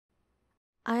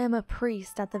I am a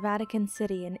priest at the Vatican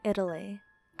City in Italy.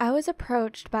 I was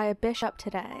approached by a bishop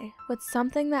today with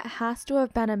something that has to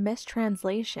have been a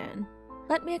mistranslation.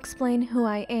 Let me explain who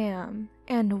I am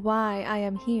and why I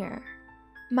am here.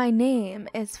 My name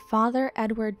is Father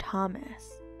Edward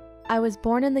Thomas. I was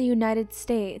born in the United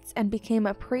States and became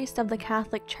a priest of the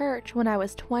Catholic Church when I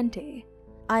was 20.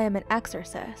 I am an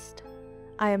exorcist.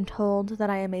 I am told that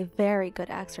I am a very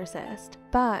good exorcist,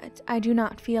 but I do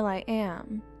not feel I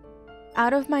am.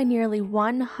 Out of my nearly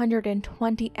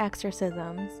 120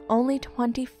 exorcisms, only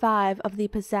 25 of the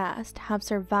possessed have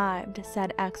survived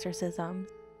said exorcisms.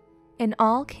 In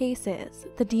all cases,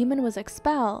 the demon was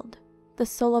expelled, the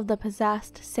soul of the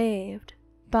possessed saved,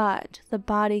 but the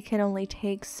body can only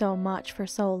take so much for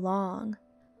so long.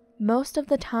 Most of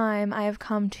the time I have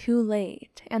come too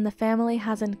late, and the family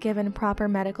hasn't given proper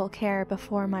medical care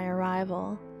before my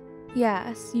arrival.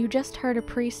 Yes, you just heard a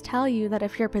priest tell you that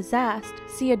if you're possessed,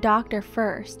 see a doctor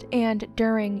first and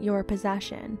during your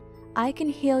possession. I can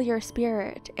heal your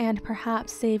spirit and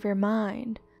perhaps save your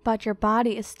mind, but your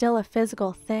body is still a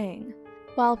physical thing.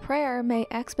 While prayer may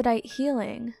expedite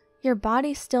healing, your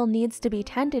body still needs to be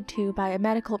tended to by a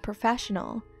medical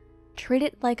professional. Treat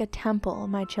it like a temple,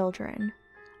 my children.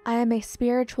 I am a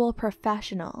spiritual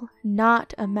professional,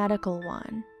 not a medical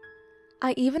one.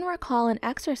 I even recall an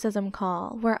exorcism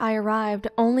call where I arrived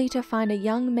only to find a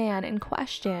young man in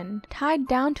question tied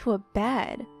down to a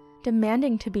bed,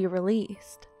 demanding to be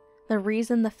released. The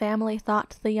reason the family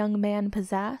thought the young man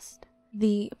possessed?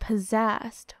 The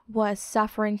possessed was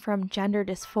suffering from gender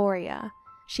dysphoria.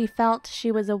 She felt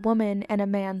she was a woman in a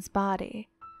man's body.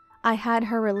 I had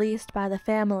her released by the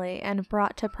family and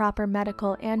brought to proper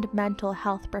medical and mental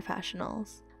health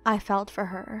professionals. I felt for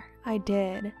her. I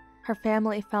did. Her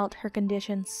family felt her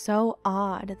condition so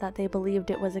odd that they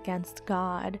believed it was against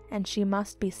God and she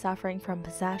must be suffering from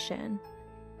possession.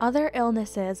 Other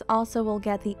illnesses also will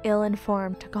get the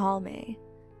ill-informed to call me,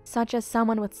 such as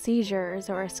someone with seizures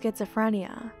or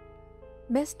schizophrenia.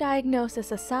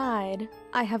 Misdiagnosis aside,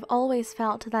 I have always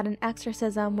felt that an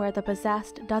exorcism where the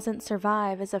possessed doesn't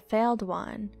survive is a failed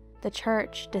one. The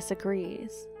Church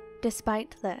disagrees.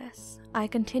 Despite this, I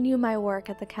continue my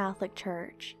work at the Catholic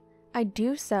Church. I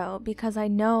do so because I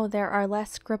know there are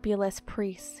less scrupulous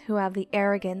priests who have the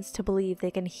arrogance to believe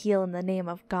they can heal in the name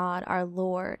of God our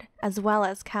Lord, as well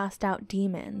as cast out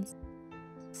demons.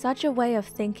 Such a way of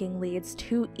thinking leads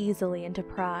too easily into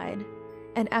pride.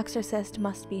 An exorcist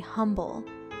must be humble,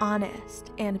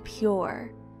 honest, and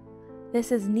pure. This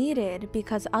is needed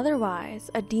because otherwise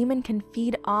a demon can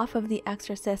feed off of the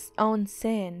exorcist's own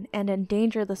sin and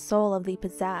endanger the soul of the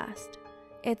possessed.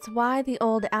 It's why the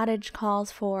old adage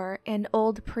calls for an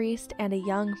old priest and a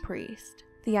young priest,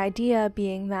 the idea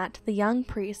being that the young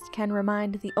priest can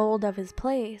remind the old of his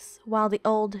place while the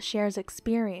old shares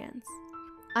experience.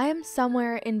 I am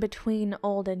somewhere in between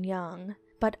old and young,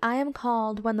 but I am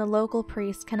called when the local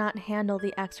priests cannot handle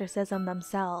the exorcism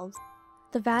themselves.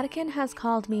 The Vatican has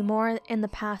called me more in the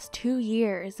past 2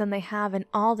 years than they have in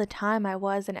all the time I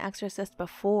was an exorcist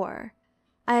before.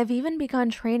 I have even begun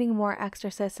training more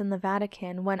exorcists in the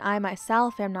Vatican when I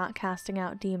myself am not casting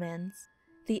out demons.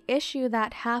 The issue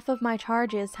that half of my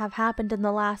charges have happened in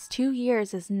the last 2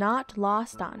 years is not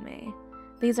lost on me.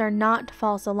 These are not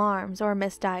false alarms or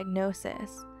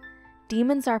misdiagnosis.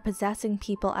 Demons are possessing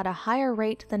people at a higher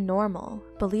rate than normal,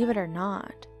 believe it or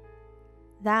not.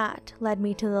 That led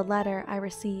me to the letter I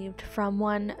received from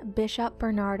one Bishop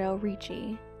Bernardo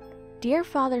Ricci. Dear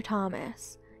Father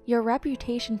Thomas, your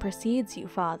reputation precedes you,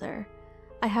 Father.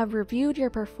 I have reviewed your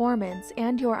performance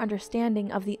and your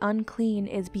understanding of the unclean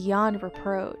is beyond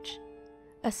reproach.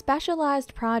 A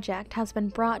specialized project has been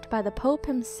brought by the Pope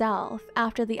himself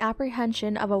after the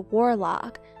apprehension of a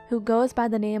warlock who goes by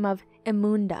the name of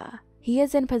Immunda. He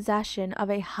is in possession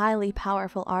of a highly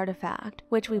powerful artifact,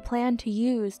 which we plan to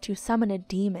use to summon a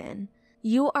demon.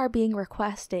 You are being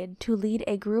requested to lead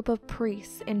a group of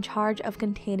priests in charge of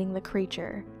containing the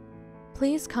creature.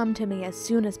 Please come to me as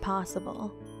soon as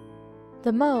possible.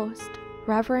 The Most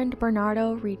Reverend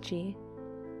Bernardo Ricci.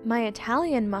 My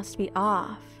Italian must be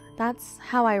off. That's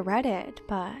how I read it,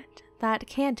 but that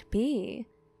can't be.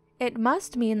 It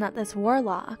must mean that this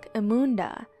warlock,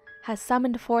 Immunda, has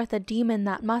summoned forth a demon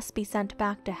that must be sent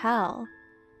back to hell.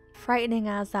 Frightening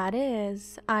as that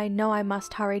is, I know I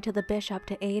must hurry to the bishop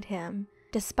to aid him.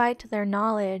 Despite their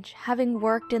knowledge, having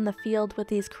worked in the field with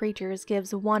these creatures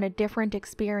gives one a different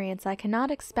experience I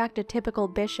cannot expect a typical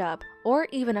bishop or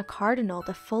even a cardinal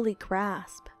to fully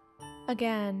grasp.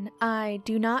 Again, I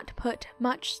do not put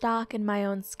much stock in my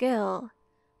own skill,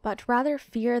 but rather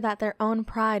fear that their own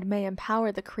pride may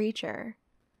empower the creature.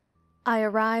 I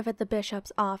arrive at the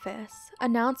bishop's office,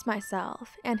 announce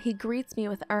myself, and he greets me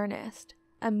with earnest,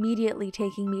 immediately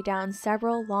taking me down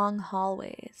several long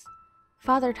hallways.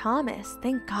 "Father Thomas,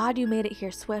 thank God you made it here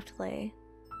swiftly.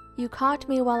 You caught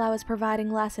me while I was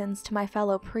providing lessons to my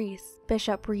fellow priests,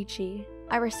 Bishop Ricci.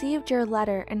 I received your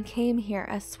letter and came here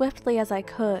as swiftly as I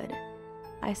could,"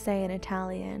 I say in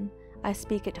Italian. I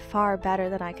speak it far better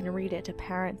than I can read it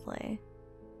apparently.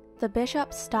 The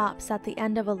bishop stops at the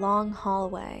end of a long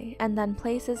hallway and then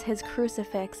places his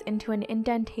crucifix into an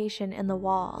indentation in the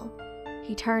wall.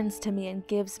 He turns to me and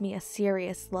gives me a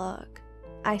serious look.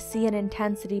 I see an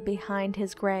intensity behind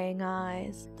his graying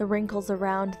eyes, the wrinkles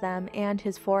around them, and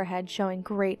his forehead showing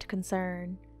great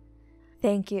concern.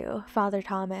 "Thank you, Father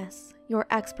Thomas. Your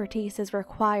expertise is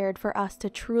required for us to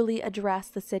truly address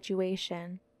the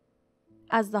situation."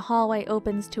 As the hallway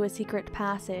opens to a secret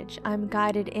passage, I'm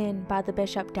guided in by the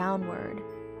bishop downward.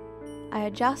 I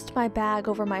adjust my bag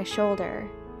over my shoulder.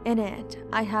 In it,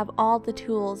 I have all the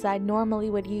tools I normally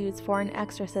would use for an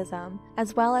exorcism,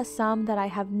 as well as some that I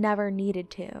have never needed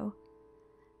to.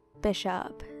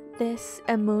 "Bishop, this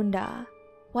Immunda,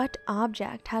 what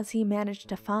object has he managed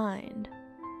to find?"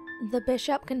 The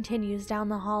bishop continues down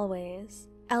the hallways,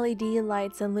 LED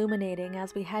lights illuminating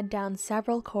as we head down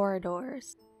several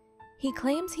corridors. He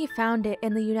claims he found it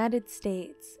in the United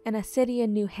States, in a city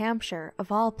in New Hampshire,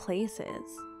 of all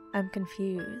places. I'm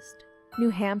confused. New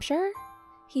Hampshire?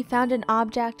 He found an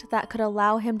object that could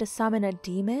allow him to summon a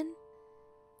demon?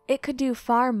 "It could do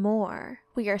far more.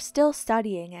 We are still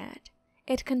studying it.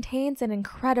 It contains an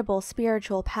incredible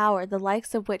spiritual power the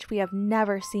likes of which we have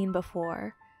never seen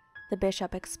before," the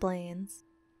bishop explains.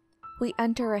 We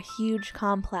enter a huge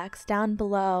complex down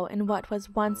below in what was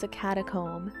once a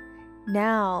catacomb.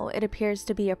 Now it appears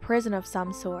to be a prison of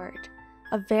some sort,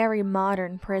 a very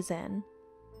modern prison.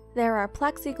 There are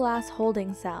plexiglass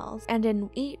holding cells, and in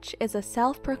each is a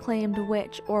self-proclaimed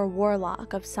witch or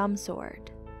warlock of some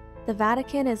sort. The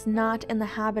Vatican is not in the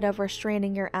habit of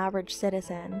restraining your average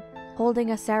citizen. Holding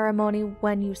a ceremony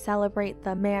when you celebrate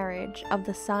the marriage of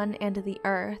the sun and the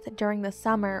earth during the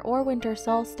summer or winter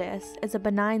solstice is a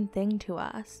benign thing to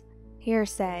us.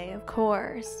 Hearsay, of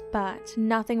course, but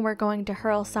nothing we're going to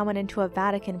hurl someone into a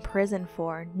Vatican prison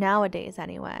for, nowadays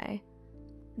anyway.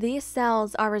 These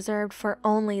cells are reserved for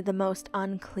only the most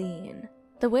unclean.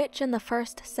 The witch in the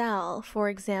first cell, for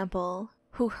example,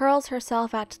 who hurls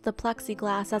herself at the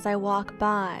plexiglass as I walk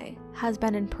by, has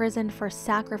been imprisoned for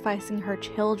sacrificing her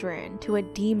children to a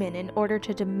demon in order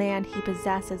to demand he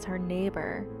possesses her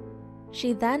neighbor.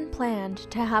 She then planned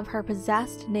to have her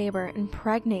possessed neighbor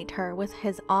impregnate her with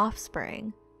his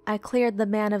offspring. I cleared the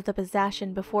man of the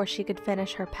possession before she could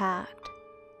finish her pact.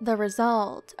 The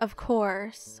result, of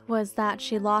course, was that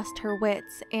she lost her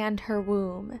wits and her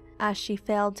womb, as she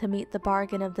failed to meet the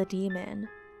bargain of the demon.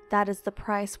 That is the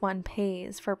price one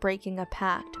pays for breaking a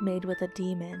pact made with a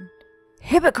demon.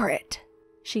 "Hypocrite!"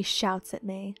 she shouts at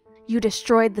me. "You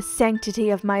destroyed the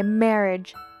sanctity of my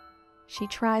marriage!" She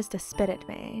tries to spit at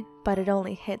me, but it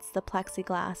only hits the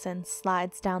plexiglass and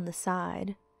slides down the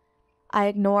side. I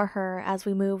ignore her as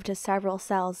we move to several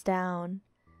cells down.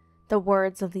 The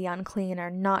words of the unclean are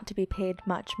not to be paid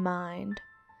much mind,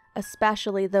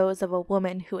 especially those of a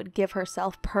woman who would give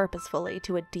herself purposefully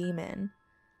to a demon.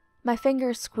 My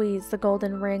fingers squeeze the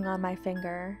golden ring on my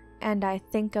finger, and I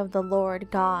think of the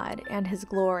Lord God and His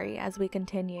glory as we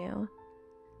continue.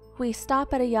 We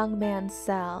stop at a young man's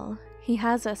cell. He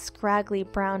has a scraggly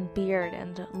brown beard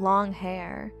and long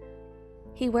hair.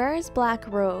 He wears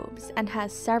black robes and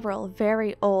has several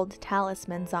very old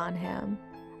talismans on him.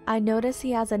 I notice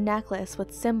he has a necklace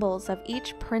with symbols of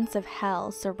each prince of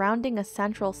hell surrounding a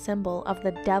central symbol of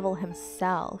the devil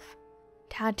himself.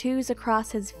 Tattoos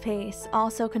across his face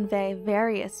also convey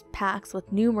various pacts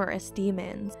with numerous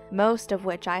demons, most of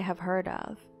which I have heard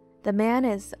of. The man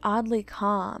is oddly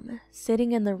calm,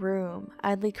 sitting in the room,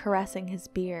 idly caressing his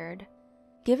beard.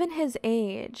 Given his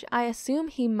age, I assume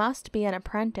he must be an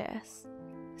apprentice.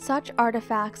 Such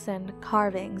artifacts and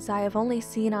carvings I have only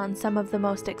seen on some of the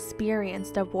most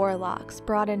experienced of warlocks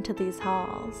brought into these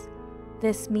halls.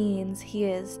 This means he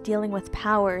is dealing with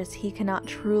powers he cannot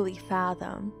truly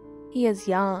fathom. He is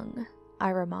young, I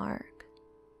remark.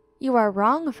 "You are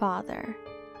wrong, Father.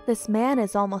 This man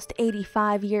is almost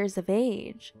 85 years of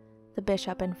age," the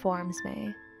bishop informs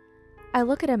me. I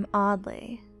look at him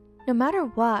oddly. No matter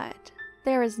what,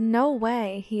 there is no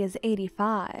way he is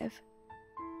 85.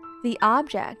 The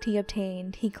object he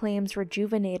obtained, he claims,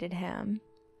 rejuvenated him.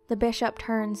 The bishop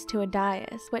turns to a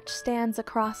dais which stands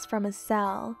across from his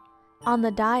cell. On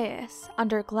the dais,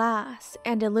 under glass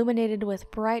and illuminated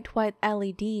with bright white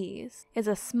LEDs, is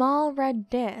a small red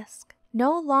disc.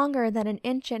 no longer than 1.5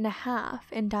 inches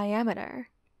in diameter.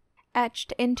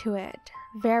 Etched into it,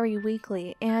 very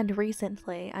weakly and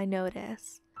recently, I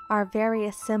notice, are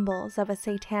various symbols of a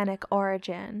satanic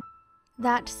origin.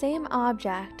 That same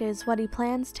object is what he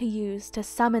plans to use to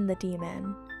summon the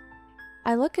demon.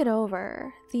 I look it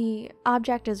over. The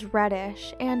object is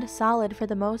reddish and solid for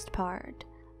the most part,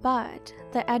 but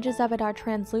the edges of it are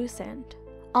translucent,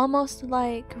 almost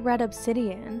like red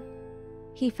obsidian.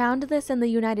 He found this in the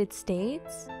United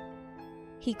States?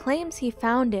 He claims he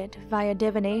found it via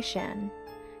divination,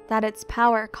 that its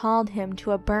power called him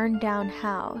to a burned-down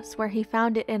house where he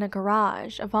found it in a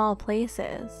garage of all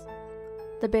places.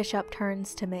 The bishop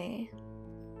turns to me.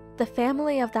 The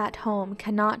family of that home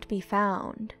cannot be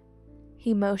found.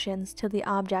 He motions to the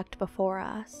object before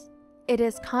us. It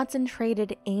is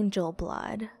concentrated angel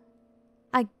blood.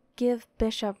 I give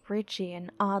Bishop Ricci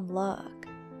an odd look.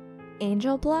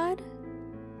 Angel blood?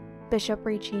 Bishop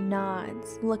Ricci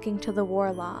nods, looking to the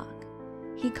warlock.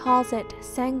 He calls it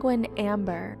sanguine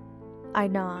amber. I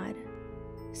nod.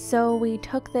 So we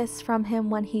took this from him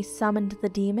when he summoned the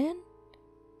demon?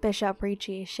 Bishop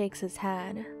Ricci shakes his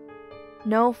head.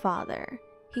 No, Father.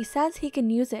 He says he can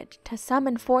use it to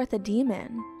summon forth a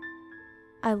demon.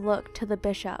 I look to the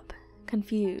bishop,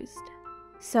 confused.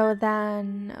 So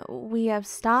then, we have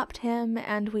stopped him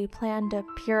and we plan to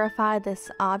purify this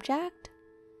object?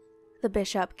 The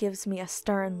bishop gives me a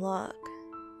stern look.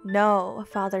 No,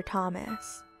 Father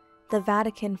Thomas. The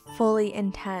Vatican fully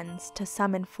intends to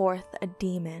summon forth a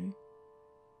demon.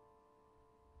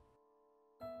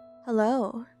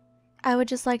 Hello. I would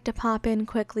just like to pop in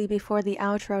quickly before the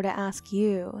outro to ask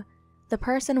you, the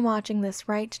person watching this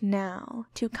right now,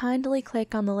 to kindly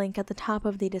click on the link at the top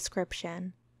of the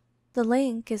description. The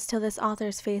link is to this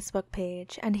author's Facebook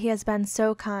page, and he has been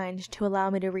so kind to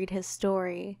allow me to read his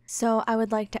story, so I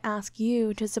would like to ask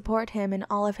you to support him in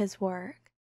all of his work.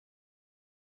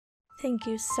 Thank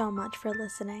you so much for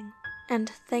listening, and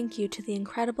thank you to the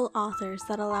incredible authors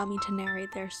that allow me to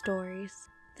narrate their stories.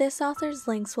 This author's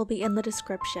links will be in the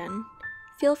description.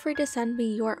 Feel free to send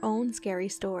me your own scary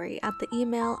story at the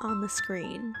email on the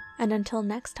screen. And until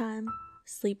next time,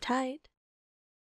 sleep tight.